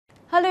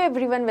Hello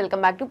everyone, welcome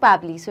back to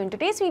Pabbly. So in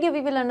today's video,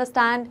 we will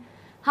understand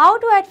how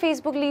to add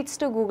Facebook leads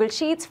to Google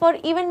Sheets for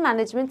event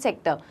management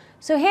sector.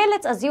 So here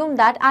let's assume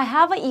that I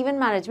have an event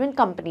management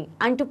company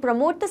and to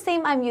promote the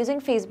same I'm using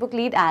Facebook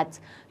lead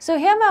ads. So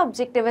here my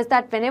objective is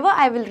that whenever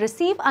I will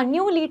receive a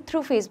new lead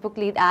through Facebook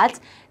lead ads,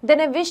 then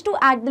I wish to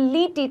add the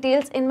lead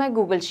details in my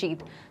Google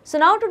Sheet. So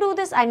now to do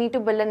this, I need to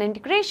build an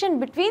integration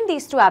between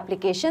these two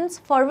applications,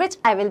 for which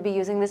I will be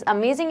using this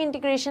amazing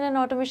integration and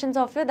automation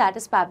software, that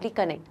is Pabbly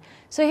Connect.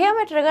 So here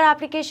my trigger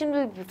application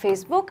will be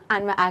Facebook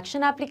and my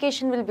action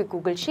application will be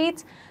Google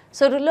Sheets.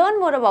 So to learn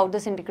more about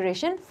this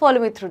integration, follow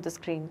me through the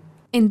screen.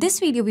 In this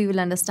video, we will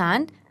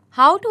understand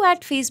how to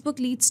add Facebook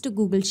leads to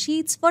Google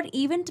Sheets for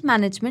event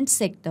management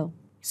sector.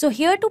 So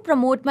here to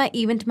promote my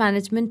event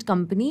management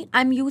company,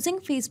 I'm using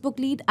Facebook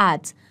lead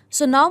ads.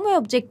 So now my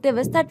objective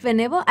is that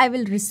whenever I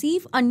will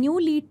receive a new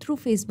lead through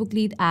Facebook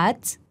lead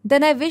ads,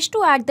 then I wish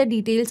to add the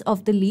details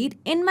of the lead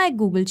in my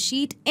Google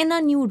Sheet in a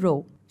new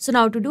row. So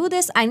now to do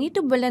this, I need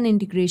to build an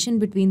integration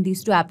between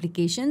these two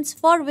applications,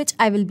 for which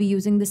I will be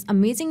using this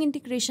amazing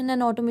integration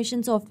and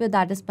automation software,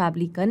 that is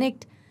Pabbly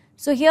Connect.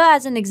 So here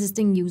as an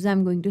existing user,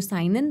 I'm going to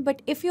sign in,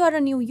 but if you are a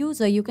new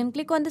user, you can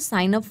click on the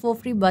sign up for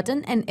free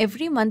button and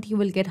every month you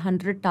will get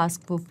 100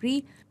 tasks for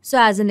free. So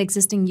as an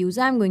existing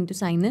user, I'm going to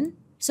sign in.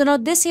 So now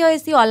this here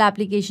is the all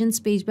applications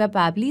page by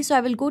Pabbly. So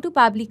I will go to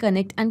Pabbly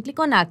Connect and click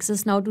on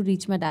access now to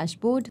reach my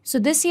dashboard. So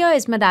this here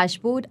is my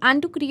dashboard,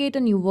 and to create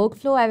a new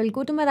workflow, I will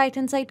go to my right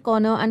hand side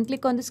corner and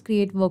click on this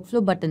create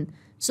workflow button.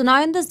 So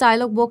now in this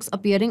dialog box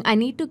appearing, I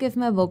need to give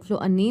my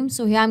workflow a name.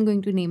 So here I'm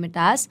going to name it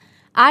as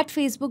add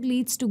Facebook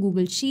leads to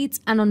Google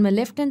Sheets, and on my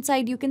left hand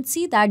side you can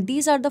see that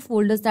these are the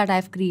folders that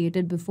I've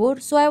created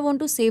before. So I want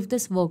to save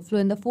this workflow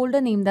in the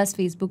folder named as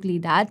Facebook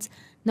lead ads.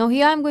 Now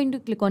here I'm going to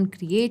click on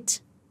create.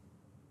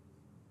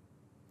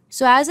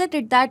 So as I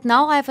did that,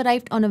 now I've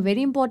arrived on a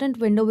very important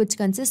window which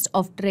consists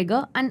of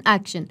trigger and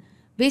action.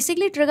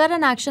 Basically, trigger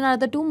and action are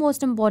the two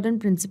most important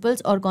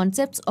principles or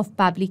concepts of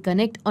Pabbly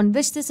Connect, on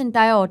which this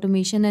entire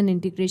automation and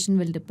integration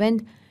will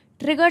depend.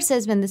 Trigger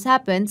says when this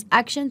happens,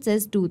 action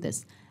says do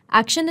this.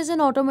 Action is an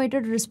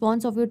automated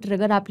response of your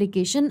trigger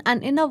application,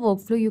 and in a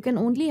workflow, you can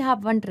only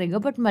have one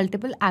trigger but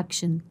multiple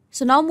action.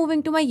 So now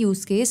moving to my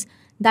use case,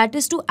 that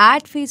is to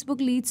add Facebook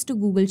leads to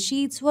Google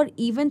Sheets for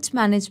event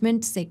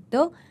management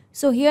sector.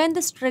 So here in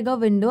this trigger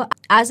window,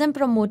 as I'm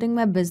promoting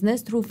my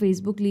business through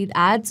Facebook lead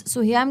ads,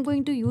 so here I'm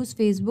going to use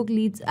Facebook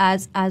leads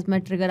as my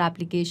trigger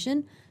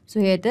application. So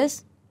here it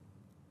is.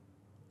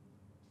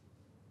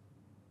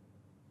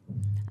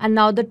 And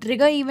now the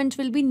trigger event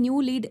will be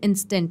new lead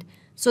instant.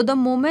 So the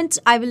moment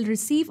I will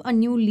receive a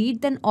new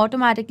lead, then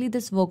automatically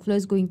this workflow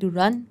is going to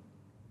run.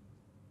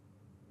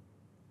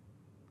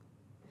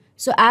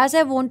 So as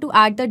I want to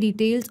add the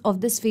details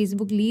of this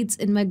Facebook leads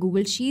in my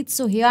Google Sheets,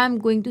 so here I'm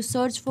going to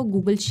search for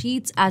Google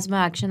Sheets as my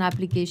action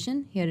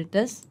application. Here it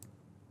is.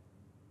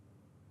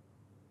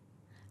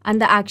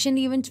 And the action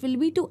event will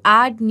be to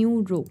add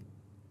new row.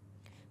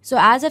 So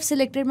as I've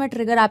selected my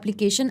trigger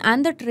application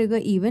and the trigger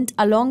event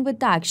along with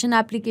the action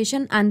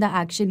application and the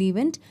action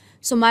event,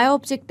 so my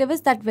objective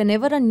is that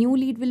whenever a new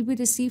lead will be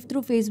received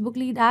through Facebook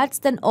lead ads,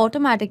 then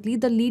automatically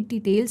the lead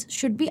details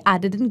should be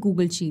added in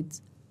Google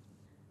Sheets.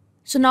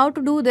 So now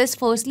to do this,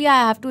 firstly I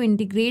have to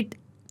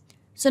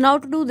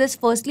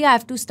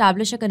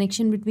establish a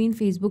connection between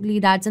Facebook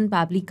lead ads and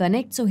Pabbly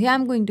Connect. So here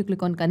I'm going to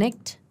click on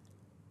connect.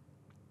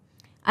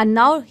 And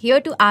now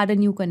here to add a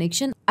new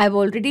connection, I've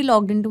already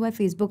logged into my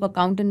Facebook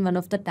account in one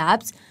of the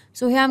tabs.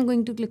 So here I'm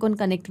going to click on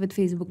connect with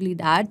Facebook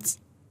lead ads.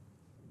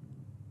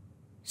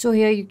 So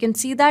here you can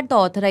see that the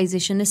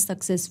authorization is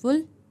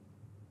successful.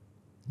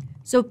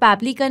 So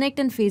Pabbly Connect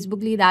and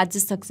Facebook lead ads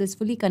is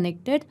successfully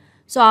connected.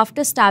 So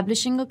after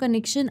establishing a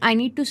connection, I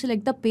need to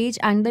select the page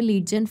and the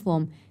lead gen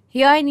form.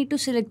 Here I need to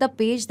select the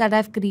page that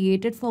I've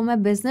created for my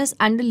business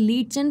and the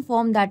lead gen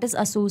form that is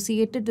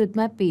associated with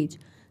my page.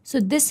 So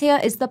this here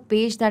is the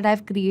page that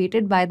I've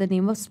created by the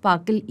name of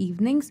Sparkle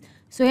Evenings.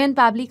 So here in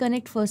Pabbly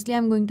Connect, firstly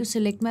I'm going to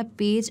select my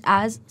page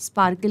as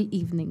Sparkle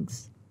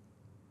Evenings.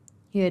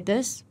 Here it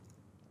is.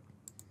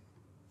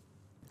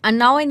 And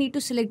now I need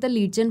to select the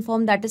lead gen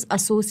form that is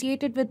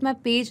associated with my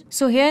page.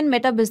 So here in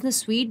Meta Business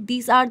Suite,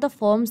 these are the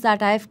forms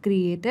that I have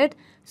created.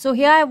 So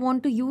here I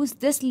want to use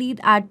this lead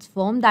ads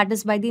form that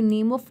is by the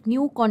name of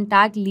new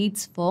contact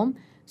leads form.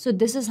 So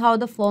this is how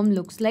the form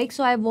looks like.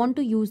 So I want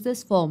to use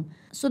this form.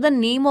 So the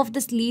name of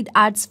this lead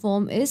ads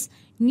form is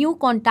new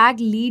contact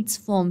leads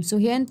form. So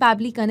here in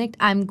Pabbly Connect,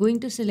 I'm going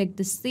to select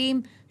the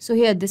same. So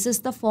here this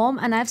is the form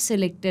and I've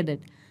selected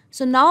it.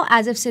 So now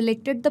as I've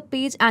selected the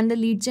page and the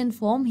lead gen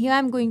form, here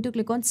I'm going to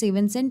click on save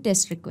and send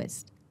test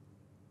request.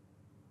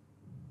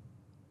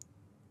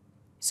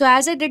 So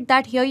as I did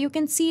that, here you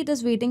can see it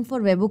is waiting for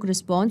webhook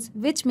response,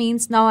 which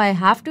means now I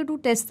have to do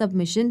test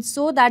submission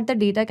so that the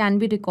data can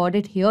be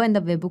recorded here in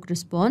the webhook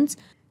response.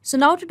 So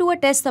now to do a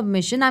test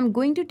submission, I'm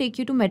going to take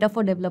you to Meta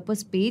for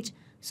Developers page.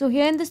 So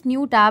here in this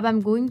new tab,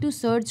 I'm going to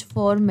search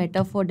for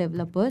Meta for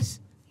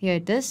Developers. Here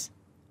it is.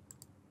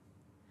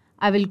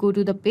 I will go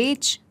to the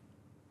page.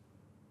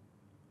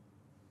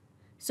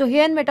 So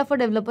here in Meta for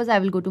Developers, I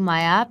will go to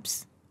My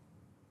Apps.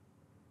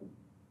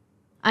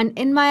 And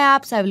in My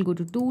Apps, I will go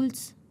to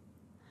Tools.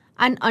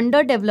 And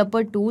under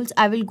Developer Tools,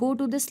 I will go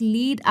to this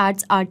Lead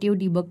Ads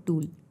RTO Debug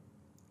tool.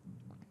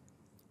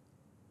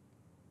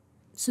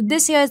 So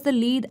this here is the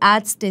Lead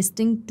Ads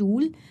Testing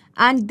tool,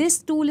 and this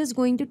tool is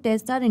going to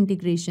test our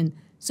integration.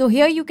 So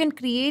here you can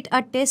create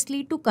a test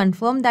lead to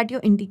confirm that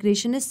your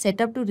integration is set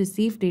up to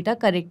receive data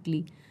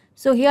correctly.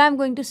 So here I'm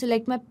going to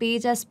select my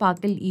page as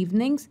Sparkle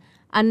Evenings,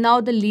 and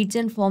now the lead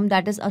gen form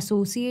that is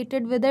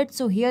associated with it.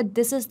 So here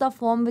this is the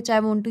form which I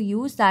want to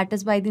use, that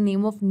is by the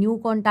name of New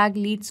Contact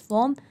Leads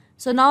form.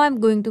 So now I'm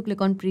going to click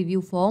on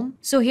Preview Form.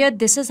 So here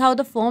this is how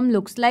the form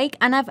looks like,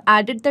 and I've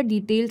added the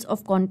details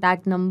of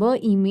contact number,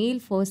 email,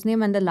 first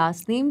name and the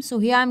last name. So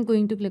here I'm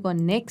going to click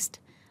on Next,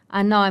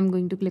 and now I'm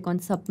going to click on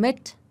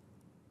Submit.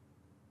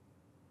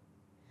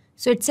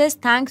 So it says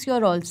thanks,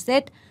 you're all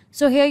set.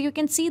 So here you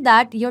can see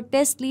that your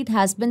test lead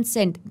has been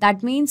sent.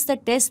 That means the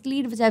test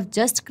lead which I've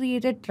just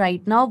created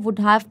right now would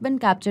have been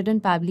captured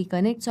in Pabbly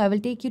Connect. So I will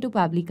take you to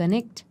Pabbly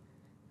Connect.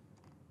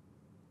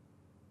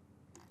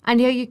 And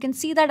here you can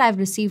see that I've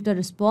received a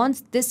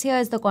response. This here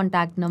is the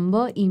contact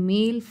number,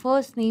 email,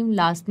 first name,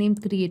 last name,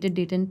 created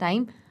date and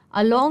time,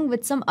 along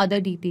with some other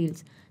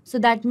details. So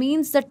that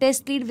means the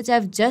test lead which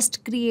I've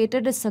just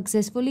created is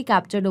successfully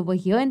captured over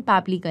here in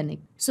Pabbly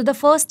Connect. So the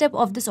first step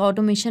of this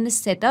automation is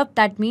set up.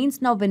 That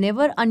means now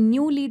whenever a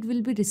new lead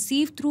will be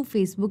received through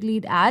Facebook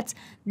lead ads,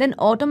 then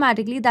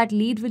automatically that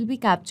lead will be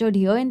captured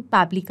here in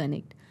Pabbly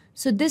Connect.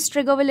 So this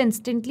trigger will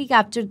instantly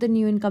capture the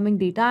new incoming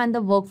data, and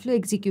the workflow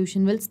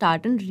execution will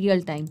start in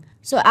real time.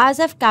 So as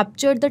I've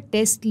captured the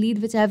test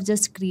lead which I've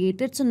just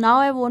created, so now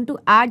I want to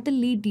add the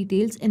lead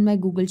details in my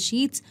Google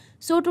Sheets.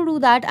 So to do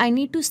that, I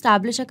need to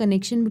establish a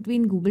connection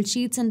between Google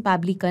Sheets and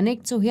Pabbly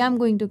Connect. So here I'm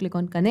going to click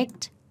on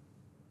Connect.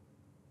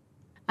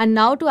 And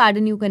now to add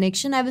a new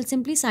connection, I will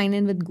simply sign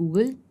in with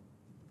Google.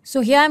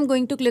 So here I'm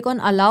going to click on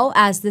Allow,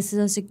 as this is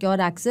a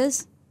secure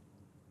access.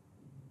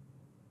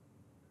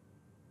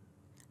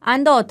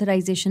 And the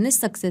authorization is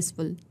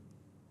successful.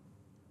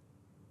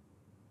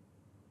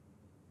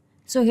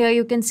 So here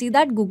you can see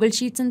that Google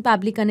Sheets and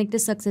Pabbly Connect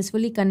is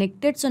successfully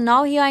connected. So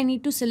now here I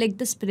need to select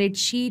the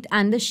spreadsheet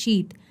and the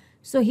sheet.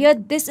 So here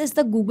this is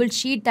the Google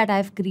Sheet that I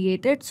have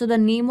created. So the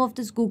name of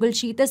this Google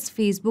Sheet is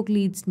Facebook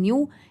Leads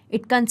New.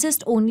 It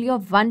consists only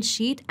of one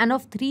sheet and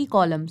of 3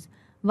 columns.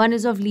 One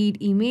is of lead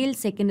email,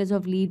 second is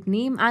of lead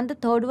name, and the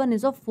third one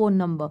is of phone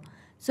number.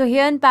 So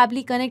here in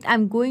Pabbly Connect,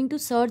 I'm going to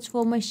search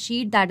for my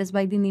sheet that is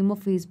by the name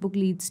of Facebook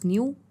Leads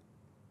New.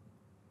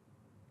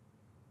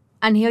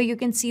 And here you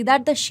can see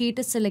that the sheet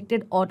is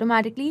selected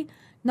automatically.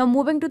 Now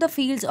moving to the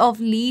fields of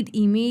lead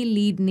email,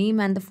 lead name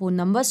and the phone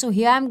number. So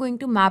here I'm going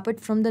to map it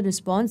from the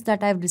response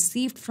that I've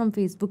received from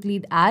Facebook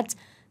lead ads.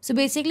 So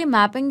basically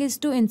mapping is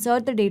to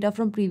insert the data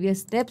from previous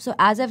steps. So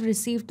as I've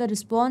received the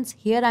response,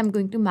 here I'm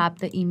going to map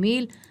the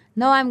email.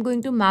 Now I'm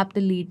going to map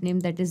the lead name,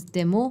 that is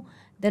demo.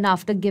 Then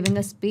after giving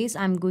a space,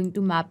 I'm going to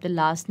map the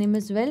last name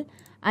as well.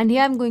 And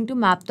here I'm going to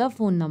map the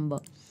phone number.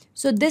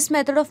 So this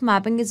method of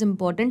mapping is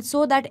important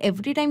so that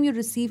every time you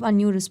receive a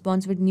new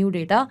response with new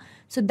data,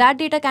 so that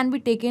data can be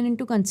taken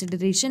into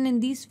consideration in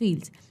these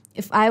fields.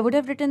 If I would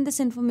have written this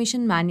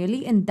information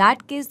manually, in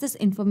that case, this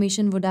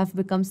information would have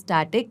become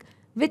static,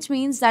 which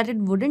means that it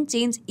wouldn't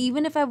change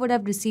even if I would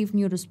have received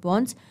new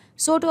response.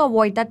 So to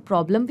avoid that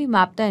problem, we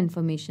map the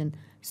information.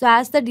 So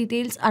as the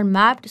details are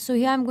mapped, so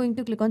here I'm going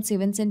to click on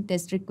Save and Send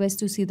Test Request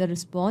to see the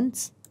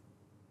response.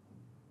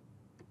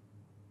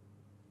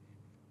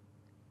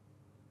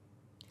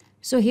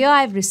 So here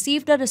I've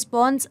received a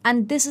response,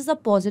 and this is a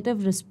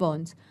positive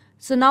response.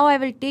 So now I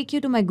will take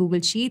you to my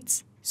Google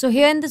Sheets. So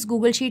here in this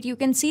Google Sheet, you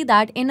can see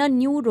that in a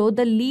new row,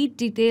 the lead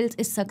details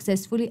is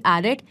successfully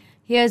added.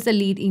 Here's the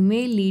lead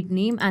email, lead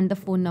name and the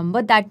phone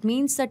number. That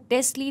means the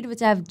test lead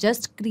which I have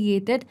just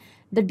created,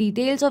 the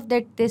details of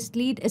that test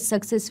lead is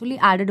successfully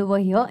added over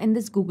here in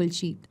this Google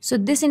Sheet. So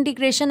this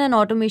integration and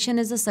automation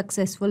is a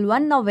successful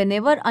one. Now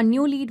whenever a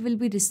new lead will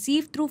be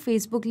received through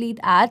Facebook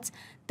lead ads,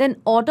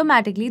 then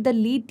automatically the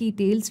lead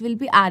details will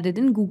be added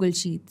in Google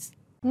Sheets.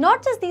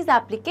 Not just these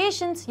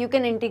applications, you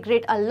can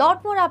integrate a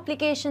lot more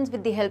applications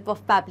with the help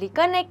of Pabbly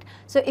Connect.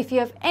 So if you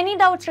have any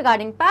doubts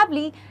regarding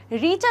Pabbly,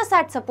 reach us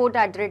at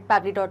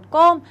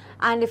support@pabbly.com,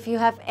 and if you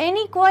have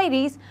any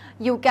queries,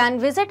 you can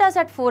visit us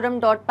at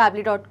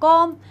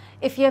forum.pabbly.com.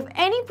 If you have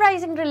any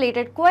pricing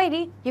related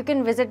query, you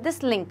can visit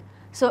this link.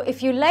 So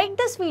if you like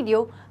this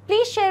video,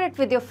 please share it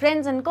with your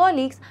friends and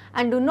colleagues,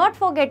 and do not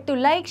forget to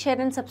like,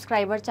 share and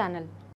subscribe our channel.